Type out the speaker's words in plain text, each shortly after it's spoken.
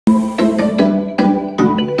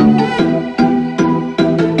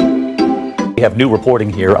We have new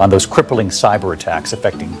reporting here on those crippling cyber attacks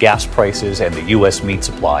affecting gas prices and the U.S. meat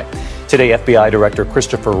supply. Today, FBI Director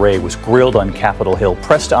Christopher Wray was grilled on Capitol Hill,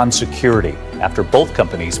 pressed on security after both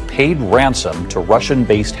companies paid ransom to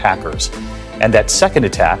Russian-based hackers. And that second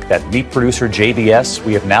attack, that meat producer JBS,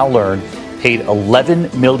 we have now learned, paid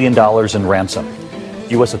 $11 million in ransom.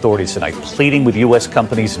 U.S. authorities tonight pleading with U.S.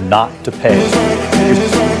 companies not to pay.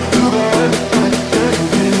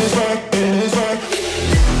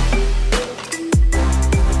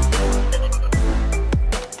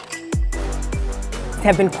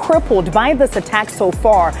 Have been crippled by this attack so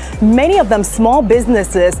far, many of them small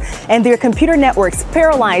businesses, and their computer networks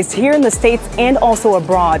paralyzed here in the States and also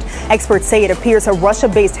abroad. Experts say it appears a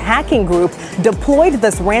Russia-based hacking group deployed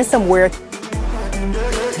this ransomware.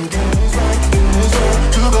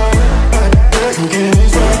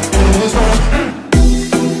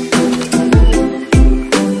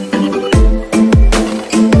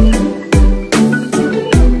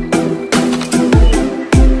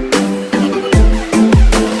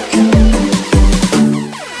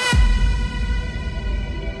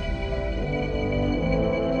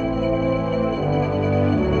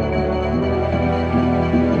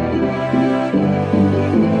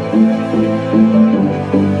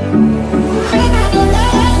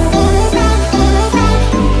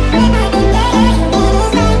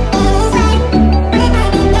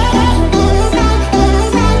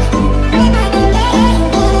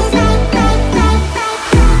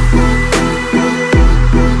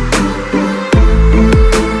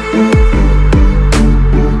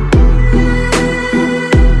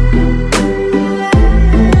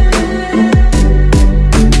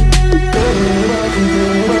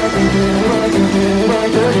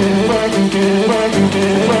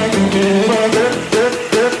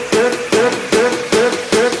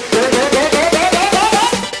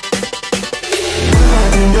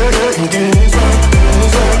 Again.